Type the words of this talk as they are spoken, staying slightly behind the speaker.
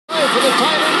for the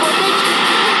tight end for Mitchell.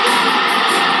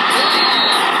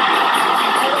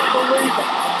 I don't believe it.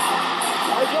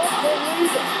 I don't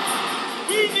believe it.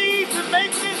 We need to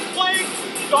make this place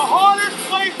the hardest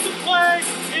place to play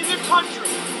in the country.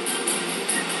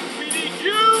 We need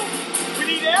you. We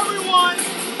need everyone.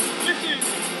 This is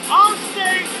our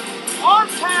state, our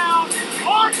town,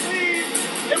 our team,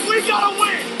 and we gotta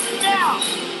win now.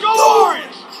 Go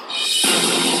Orange!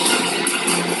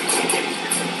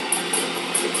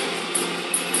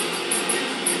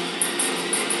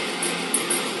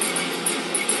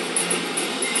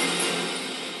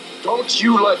 Don't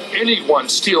you let anyone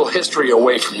steal history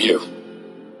away from you.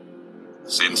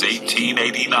 Since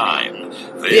 1889,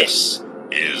 this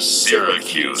is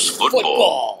Syracuse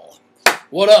football.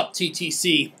 What up,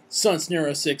 TTC?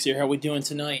 Sunsnero6 here. How we doing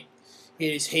tonight?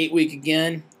 It is hate week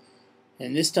again,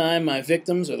 and this time my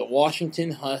victims are the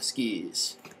Washington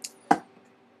Huskies.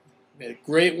 We had a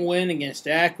great win against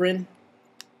Akron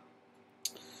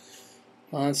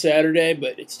on Saturday,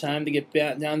 but it's time to get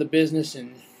back down to business,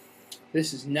 and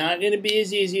this is not going to be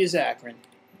as easy as Akron.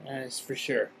 That is for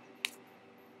sure.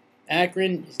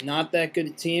 Akron is not that good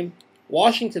a team.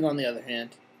 Washington, on the other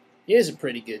hand, is a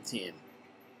pretty good team.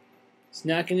 It's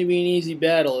not going to be an easy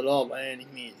battle at all by any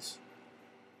means.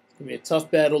 It's going to be a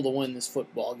tough battle to win this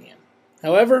football game.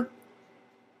 However,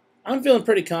 I'm feeling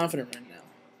pretty confident right now.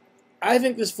 I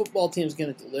think this football team is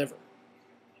going to deliver.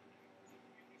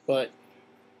 But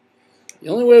the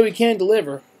only way we can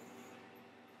deliver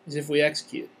is if we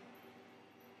execute.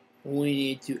 We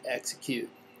need to execute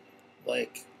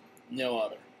like no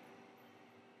other.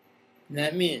 And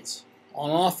that means, on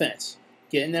offense,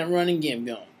 getting that running game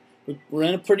going. We're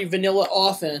in a pretty vanilla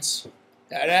offense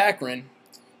at Akron.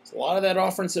 It's a lot of that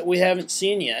offense that we haven't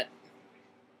seen yet.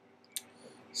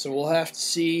 So we'll have to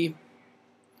see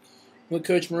what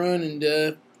Coach Marone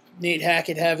and Nate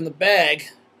Hackett have in the bag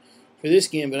for this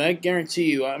game. But I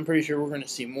guarantee you, I'm pretty sure we're going to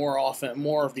see more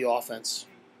of the offense.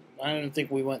 I don't think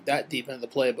we went that deep into the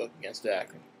playbook against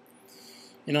Akron.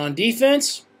 And on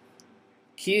defense,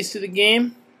 keys to the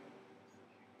game.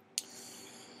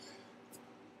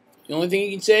 The only thing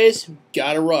you can say is,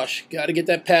 gotta rush. Gotta get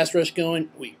that pass rush going.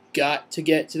 We got to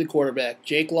get to the quarterback.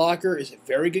 Jake Locker is a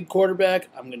very good quarterback.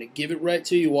 I'm going to give it right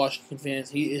to you, Washington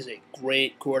fans. He is a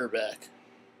great quarterback.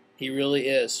 He really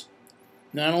is.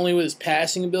 Not only with his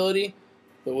passing ability,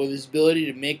 but with his ability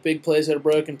to make big plays out of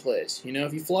broken plays. You know,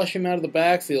 if you flush him out of the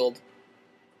backfield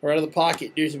or out of the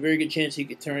pocket, there's a very good chance he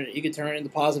could turn it into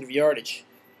positive yardage.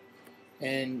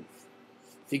 And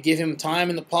if you give him time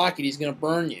in the pocket, he's going to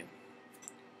burn you.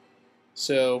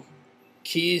 So,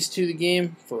 keys to the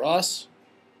game for us: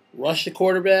 rush the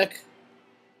quarterback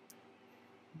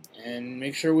and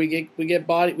make sure we get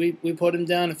body. We put him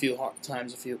down a few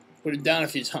times.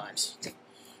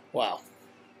 Wow,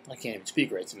 I can't even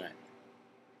speak right tonight.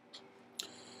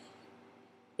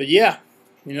 But yeah,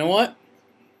 you know what?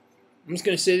 I'm just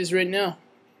going to say this right now.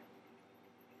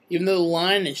 Even though the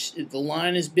line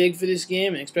is big for this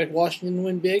game and expect Washington to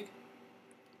win big,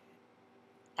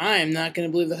 I am not going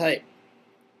to believe the hype.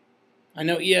 I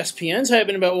know ESPN's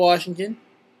hyping about Washington.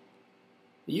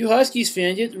 But you Huskies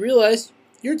fans, you have to realize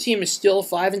your team is still a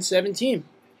 5-7 team.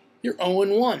 You're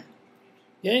 0-1.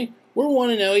 Okay? We're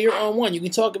 1-0, you're 0-1. You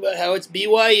can talk about how it's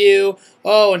BYU.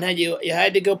 Oh, and how you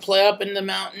had to go play up in the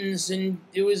mountains, and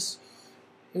it was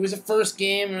a first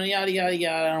game, and yada, yada,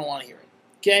 yada. I don't want to hear it.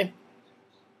 Okay?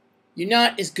 You're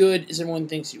not as good as everyone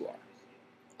thinks you are.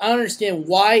 I don't understand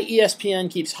why ESPN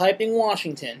keeps hyping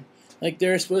Washington like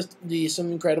they're supposed to be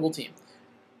some incredible team.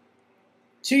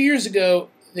 2 years ago,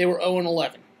 they were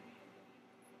 0-11.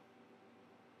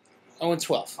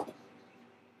 0-12.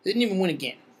 They didn't even win a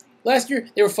game. Last year,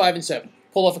 they were 5-7.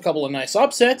 Pulled off a couple of nice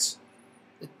upsets.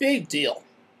 A big deal.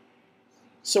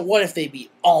 So what if they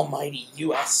beat almighty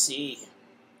USC?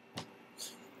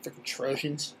 Freaking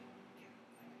Trojans.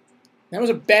 That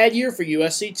was a bad year for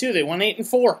USC, too. They won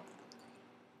 8-4.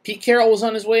 Pete Carroll was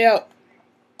on his way out.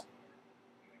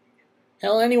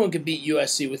 Hell, anyone could beat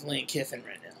USC with Lane Kiffin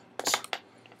right now.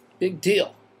 Big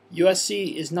deal.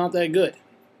 USC is not that good.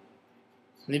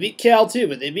 And they beat Cal, too,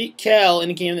 but they beat Cal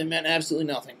in a game that meant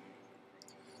absolutely nothing.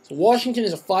 So Washington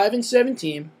is a 5-7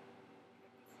 team.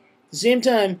 At the same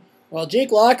time, while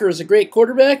Jake Locker is a great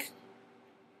quarterback,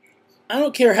 I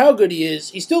don't care how good he is,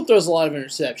 he still throws a lot of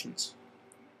interceptions.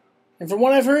 And from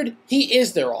what I've heard, he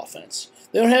is their offense.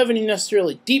 They don't have any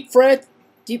necessarily deep threats.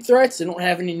 They don't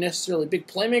have any necessarily big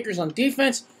playmakers on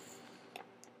defense.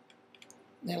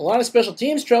 They have a lot of special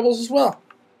teams troubles as well.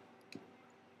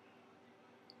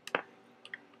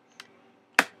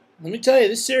 Let me tell you,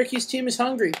 this Syracuse team is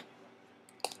hungry.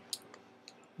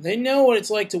 They know what it's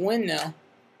like to win now.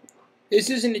 This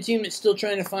isn't a team that's still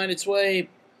trying to find its way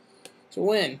to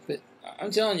win, but I'm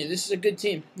telling you, this is a good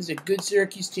team. This is a good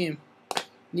Syracuse team.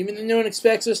 And even though no one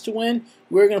expects us to win,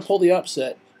 we're going to pull the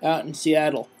upset out in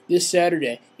Seattle this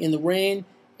Saturday in the rain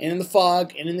and in the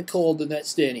fog and in the cold of that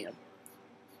stadium.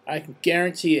 I can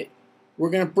guarantee it. We're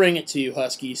going to bring it to you,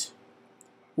 Huskies.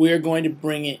 We are going to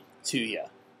bring it to you.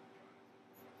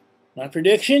 My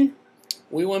prediction,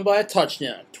 we win by a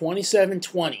touchdown,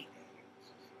 27-20.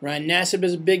 Ryan Nassib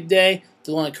has a big day.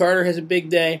 DeLon Carter has a big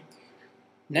day.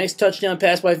 Nice touchdown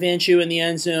pass by Van Chu in the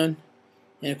end zone.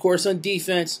 And, of course, on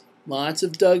defense, lots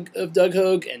of Doug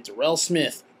Hogue and Darrell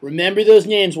Smith. Remember those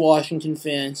names, Washington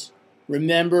fans.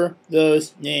 Remember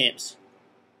those names.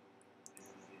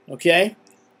 Okay?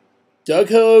 Doug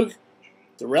Hogue,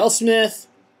 Darrell Smith,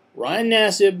 Ryan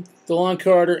Nassib, DeLon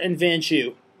Carter, and Van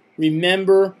Chu.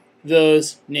 Remember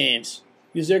those names,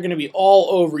 because they're going to be all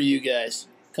over you guys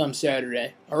come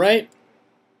Saturday. All right?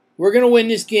 We're going to win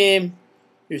this game.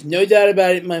 There's no doubt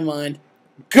about it in my mind.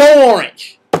 Go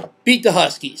Orange! Beat the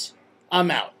Huskies.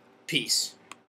 I'm out. Peace.